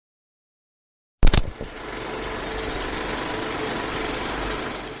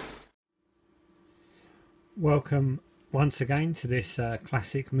Welcome once again to this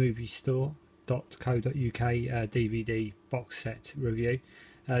classic movie store.co.uk DVD box set review.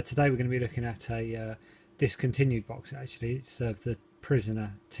 Today we're going to be looking at a discontinued box set. Actually, it's of the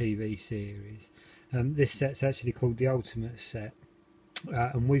Prisoner TV series. This set's actually called the Ultimate Set,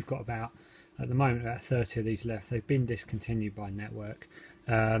 and we've got at the moment about 30 of these left. They've been discontinued by Network.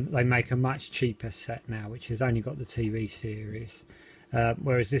 They make a much cheaper set now, which has only got the TV series,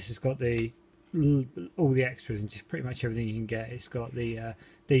 whereas this has got all the extras and just pretty much everything you can get. It's got the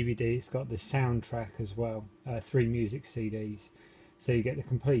DVD, it's got the soundtrack as well, 3 music CDs, so you get the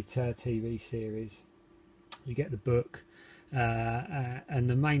complete TV series, you get the book, and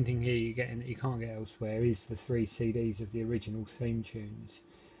the main thing here you get in that you can't get elsewhere is the 3 CDs of the original theme tunes.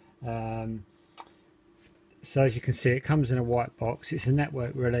 So as you can see, it comes in a white box. It's a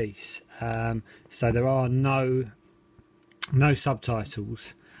Network release, so there are no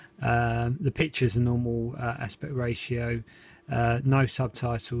subtitles. The pictures are normal aspect ratio, no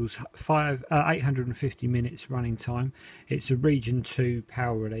subtitles, 850 minutes running time. It's a region 2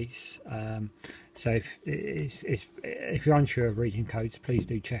 PAL release, so if you're unsure of region codes, please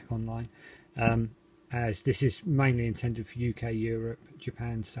do check online, as this is mainly intended for UK, Europe,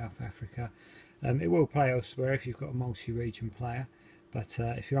 Japan, South Africa. It will play elsewhere if you've got a multi-region player, but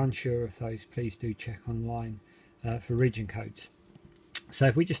if you're unsure of those, please do check online for region codes. So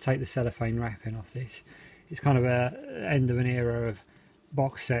if we just take the cellophane wrapping off this, it's kind of a end of an era of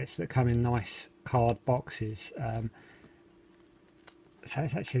box sets that come in nice card boxes. So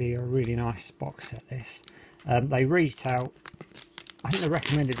it's actually a really nice box set, this. They retail, I think the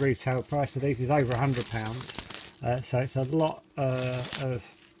recommended retail price of these is over £100, so it's a lot of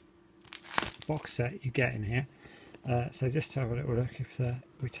box set you get in here. So just to have a little look, if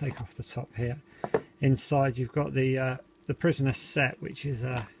we take off the top here, inside you've got the Prisoner set, which is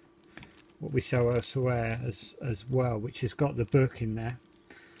what we sell elsewhere as well, which has got the book in there.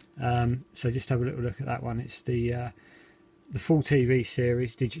 So just have a little look at that one. It's the full TV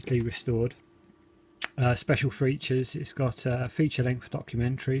series, digitally restored. Special features: it's got feature-length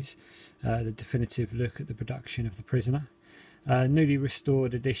documentaries, the definitive look at the production of The Prisoner, newly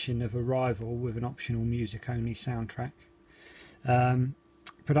restored edition of Arrival with an optional music-only soundtrack,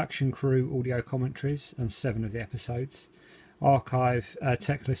 production crew audio commentaries on 7 of the episodes, archive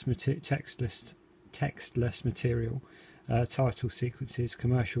textless material, title sequences,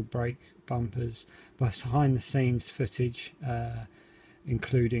 commercial break bumpers, behind the scenes footage,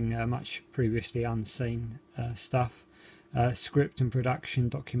 including much previously unseen stuff, script and production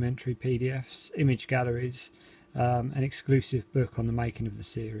documentary PDFs, image galleries, an exclusive book on the making of the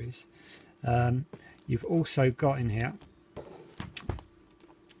series. You've also got in here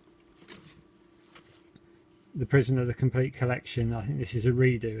The Prisoner, the complete collection. I think this is a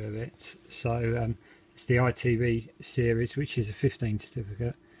redo of it, so it's the ITV series, which is a 15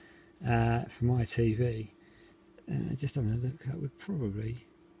 certificate from ITV. Just having a look, that would probably,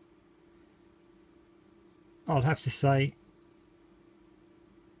 I'll have to say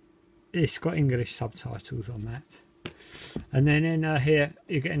it's got English subtitles on that. And then in here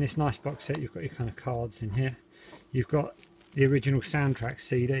you're getting this nice box set. You've got your kind of cards in here, you've got the original soundtrack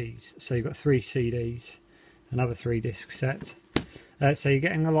CDs, so you've got 3 CDs, another 3 disc set, so you're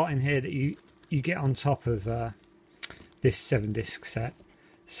getting a lot in here that you get on top of this 7 disc set.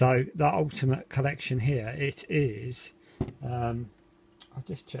 So the Ultimate collection here, it is I'll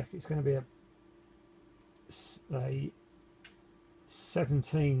just check, it's going to be a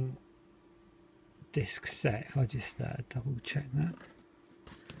 17 disc set, if I just double check that.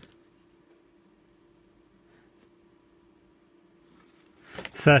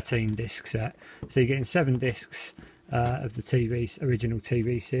 $13 disc set, so you're getting 7 discs of the original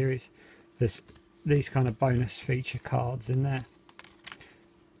TV series. There's these kind of bonus feature cards in there.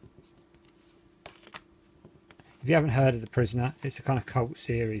 If you haven't heard of The Prisoner, it's a kind of cult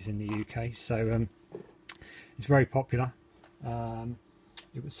series in the UK, so it's very popular.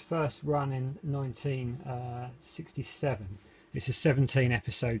 It was first run in 1967. It's a 17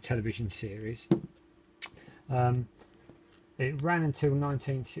 episode television series. It ran until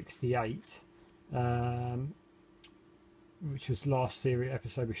 1968, which was last series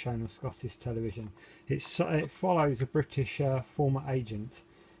episode was shown on Scottish television. It follows a British former agent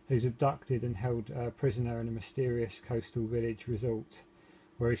who's abducted and held prisoner in a mysterious coastal village resort,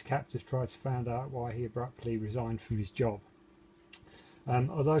 where his captors try to find out why he abruptly resigned from his job.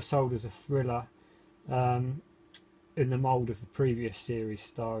 Although sold as a thriller in the mould of the previous series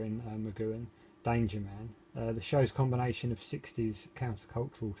starring McGoohan, Danger Man, the show's combination of 60s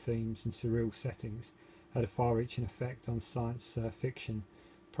countercultural themes and surreal settings had a far-reaching effect on science fiction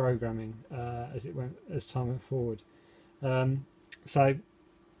programming as time went forward. So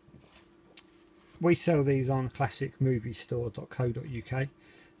we sell these on classicmoviestore.co.uk.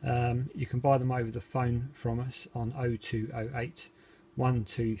 You can buy them over the phone from us on 0208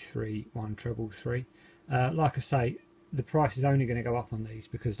 123 1333. Like I say, the price is only going to go up on these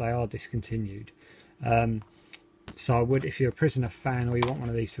because they are discontinued. So I would, if you're a Prisoner fan or you want one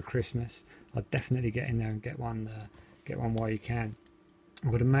of these for Christmas, I'd definitely get in there and get one while you can. I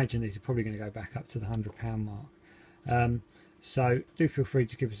would imagine these are probably going to go back up to the £100 mark. So do feel free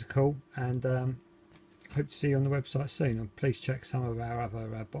to give us a call, and hope to see you on the website soon. And please check some of our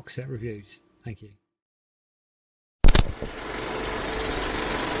other box set reviews. Thank you.